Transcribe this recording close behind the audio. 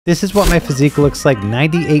This is what my physique looks like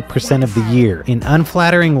 98% of the year, in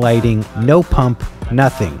unflattering lighting, no pump,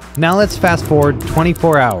 nothing. Now let's fast forward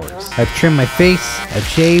 24 hours. I've trimmed my face, I've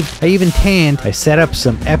shaved, I even tanned, I set up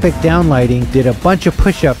some epic downlighting, did a bunch of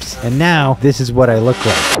push-ups, and now this is what I look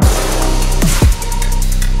like.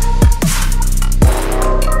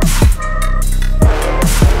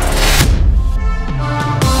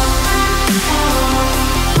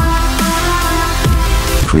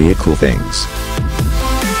 Create cool things.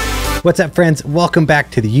 What's up, friends? Welcome back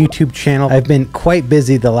to the YouTube channel. I've been quite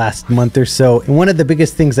busy the last month or so, and one of the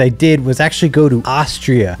biggest things I did was actually go to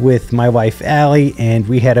Austria with my wife Allie, and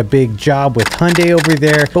we had a big job with Hyundai over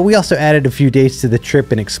there, but we also added a few days to the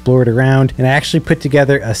trip and explored around, and I actually put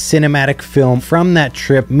together a cinematic film from that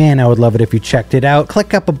trip. Man, I would love it if you checked it out.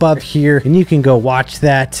 Click up above here and you can go watch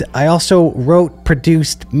that. I also wrote,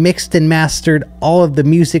 produced, mixed, and mastered all of the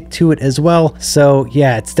music to it as well, so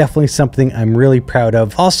yeah, it's definitely something I'm really proud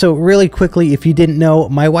of. Also, really quickly, if you didn't know,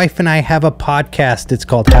 my wife and I have a podcast. It's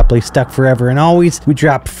called Happily Stuck Forever and Always. We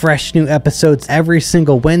drop fresh new episodes every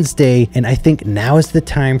single Wednesday, and I think now is the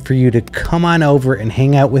time for you to come on over and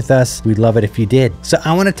hang out with us. We'd love it if you did. So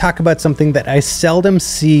I want to talk about something that I seldom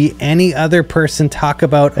see any other person talk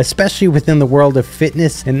about, especially within the world of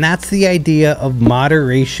fitness, and that's the idea of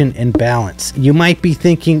moderation and balance. You might be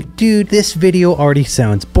thinking, dude, this video already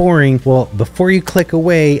sounds boring. Well, before you click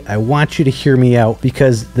away, I want you to hear me out,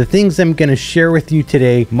 because the things I'm going to share with you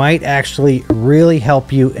today might actually really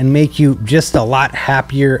help you and make you just a lot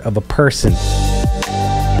happier of a person.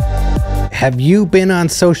 Have you been on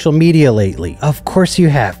social media lately? Of course you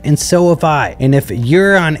have, and so have I. And if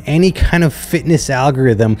you're on any kind of fitness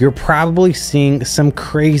algorithm, you're probably seeing some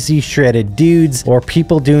crazy shredded dudes or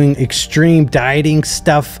people doing extreme dieting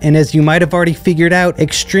stuff. And as you might have already figured out,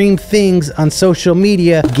 extreme things on social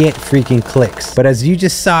media get freaking clicks. But as you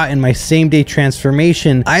just saw in my same day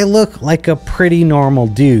transformation, I look like a pretty normal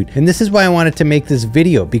dude. And this is why I wanted to make this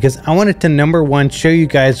video, because I wanted to, number one, show you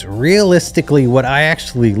guys realistically what I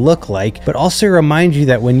actually look like, but also remind you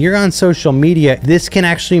that when you're on social media, this can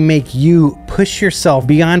actually make you push yourself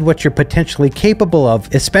beyond what you're potentially capable of,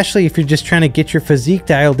 especially if you're just trying to get your physique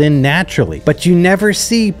dialed in naturally. But you never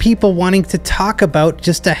see people wanting to talk about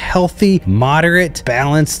just a healthy, moderate,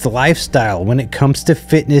 balanced lifestyle when it comes to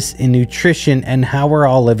fitness and nutrition and how we're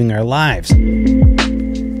all living our lives.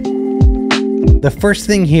 The first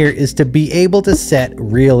thing here is to be able to set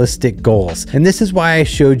realistic goals. And this is why I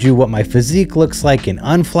showed you what my physique looks like in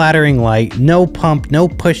unflattering light, no pump, no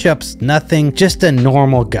push-ups, nothing, just a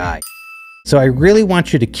normal guy. So I really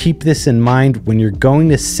want you to keep this in mind when you're going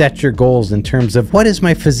to set your goals in terms of what does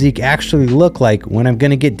my physique actually look like when I'm going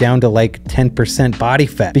to get down to like 10% body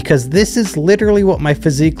fat, because this is literally what my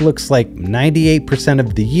physique looks like 98%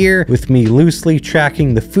 of the year, with me loosely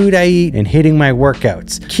tracking the food I eat and hitting my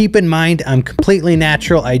workouts. Keep in mind, I'm completely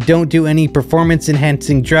natural. I don't do any performance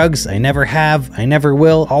enhancing drugs. I never have, I never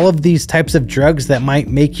will. All of these types of drugs that might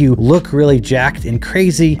make you look really jacked and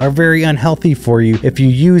crazy are very unhealthy for you if you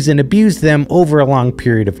use and abuse them over a long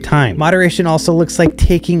period of time. Moderation also looks like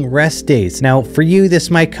taking rest days. Now, for you, this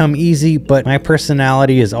might come easy, but my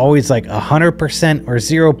personality is always like 100% or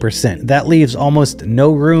 0%. That leaves almost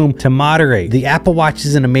no room to moderate. The Apple Watch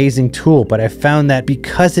is an amazing tool, but I found that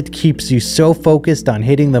because it keeps you so focused on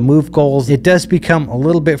hitting the move goals, it does become a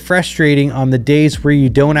little bit frustrating on the days where you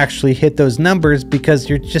don't actually hit those numbers because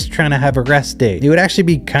you're just trying to have a rest day. It would actually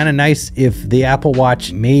be kind of nice if the Apple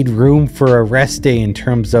Watch made room for a rest day in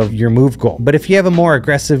terms of your move goal. But if you have a more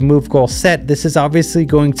aggressive move goal set, this is obviously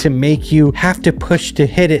going to make you have to push to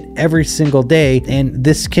hit it every single day, and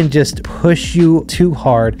this can just push you too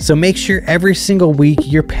hard. So make sure every single week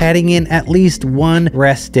you're padding in at least one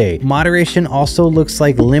rest day. Moderation also looks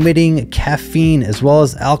like limiting caffeine as well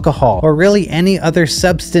as alcohol, or really any other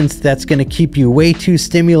substance that's going to keep you way too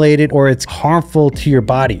stimulated or it's harmful to your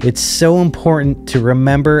body. It's so important to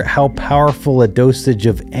remember how powerful a dosage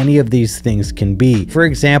of any of these things can be. For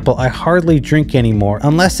example, I hardly drink anymore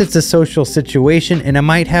unless it's a social situation and I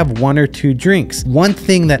might have one or two drinks. One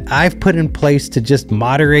thing that I've put in place to just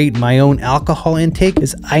moderate my own alcohol intake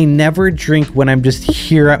is I never drink when I'm just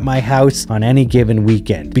here at my house on any given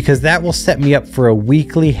weekend, because that will set me up for a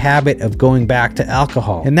weekly habit of going back to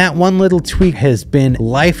alcohol. And that one little tweak has been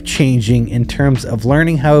life-changing in terms of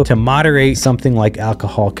learning how to moderate something like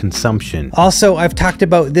alcohol consumption. Also, I've talked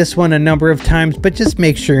about this one a number of times, but just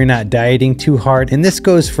make sure you're not dieting too hard, and this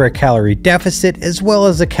goes for a calorie calorie deficit as well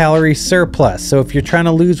as a calorie surplus. So if you're trying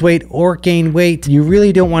to lose weight or gain weight, you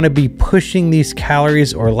really don't want to be pushing these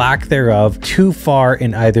calories or lack thereof too far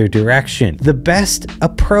in either direction. The best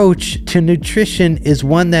approach to nutrition is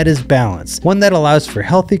one that is balanced, one that allows for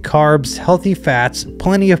healthy carbs, healthy fats,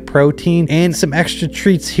 plenty of protein, and some extra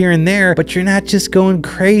treats here and there, but you're not just going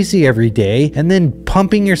crazy every day and then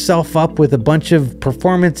pumping yourself up with a bunch of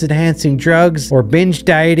performance enhancing drugs or binge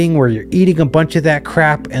dieting where you're eating a bunch of that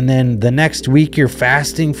crap and then the next week you're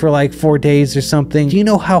fasting for like 4 days or something. Do you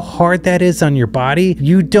know how hard that is on your body?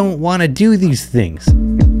 You don't want to do these things.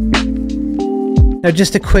 Now,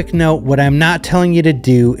 just a quick note, what I'm not telling you to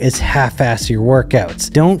do is half-ass your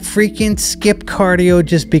workouts. Don't freaking skip cardio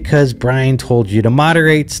just because Bryan told you to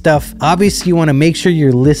moderate stuff. Obviously, you want to make sure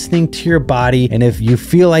you're listening to your body, and if you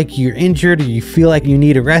feel like you're injured or you feel like you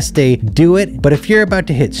need a rest day, do it. But if you're about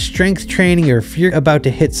to hit strength training or if you're about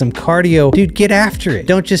to hit some cardio, dude, get after it.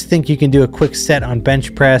 Don't just think you can do a quick set on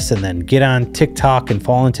bench press and then get on TikTok and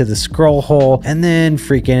fall into the scroll hole and then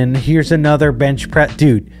freaking here's another bench press.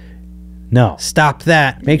 Dude, no, stop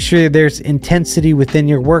that. Make sure there's intensity within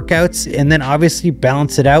your workouts and then obviously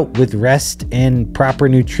balance it out with rest and proper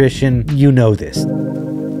nutrition. You know this.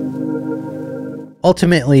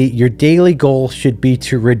 Ultimately, your daily goal should be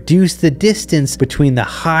to reduce the distance between the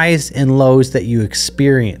highs and lows that you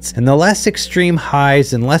experience. And the less extreme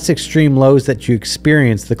highs and less extreme lows that you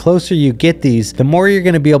experience, the closer you get these, the more you're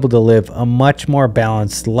going to be able to live a much more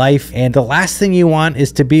balanced life. And the last thing you want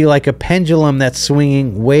is to be like a pendulum that's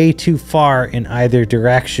swinging way too far in either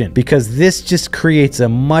direction, because this just creates a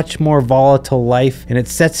much more volatile life and it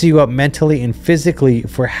sets you up mentally and physically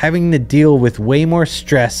for having to deal with way more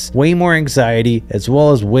stress, way more anxiety, as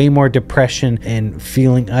well as way more depression and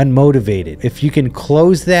feeling unmotivated. If you can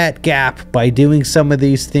close that gap by doing some of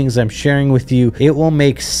these things I'm sharing with you, it will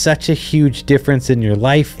make such a huge difference in your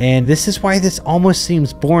life. And this is why this almost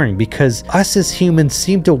seems boring, because us as humans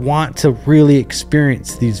seem to want to really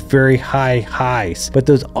experience these very high highs, but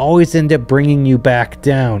those always end up bringing you back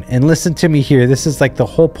down. And listen to me here, this is like the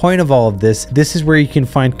whole point of all of this. This is where you can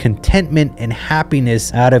find contentment and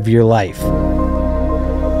happiness out of your life.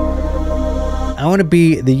 I want to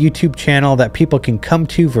be the YouTube channel that people can come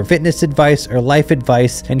to for fitness advice or life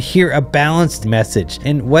advice and hear a balanced message.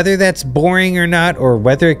 And whether that's boring or not, or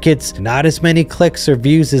whether it gets not as many clicks or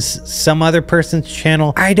views as some other person's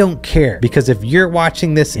channel, I don't care. Because if you're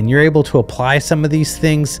watching this and you're able to apply some of these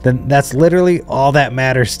things, then that's literally all that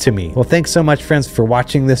matters to me. Well, thanks so much, friends, for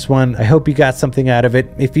watching this one. I hope you got something out of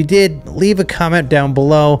it. If you did, leave a comment down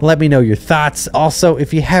below. Let me know your thoughts. Also,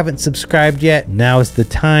 if you haven't subscribed yet, now is the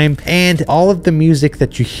time. And all of the music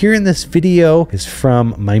that you hear in this video is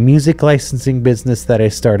from my music licensing business that I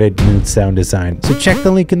started, Mood Sound Design. So check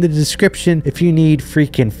the link in the description if you need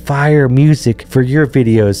freaking fire music for your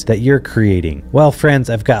videos that you're creating. Well, friends,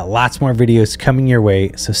 I've got lots more videos coming your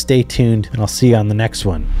way, so stay tuned and I'll see you on the next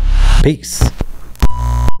one. Peace.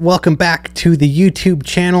 Welcome back to the YouTube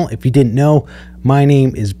channel. If you didn't know, my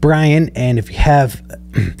name is Bryan, and if you have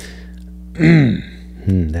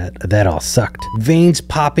that all sucked. Veins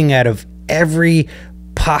popping out of every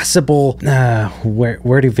possible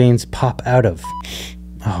where do veins pop out of?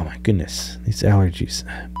 Oh my goodness, these allergies.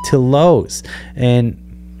 To Lowe's, and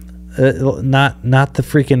not the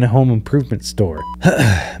freaking home improvement store.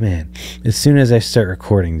 Man, as soon as I start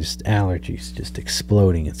recording, just allergies just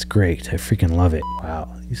exploding. It's great. I freaking love it.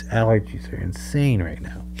 Wow, these allergies are insane right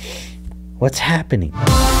now. What's happening?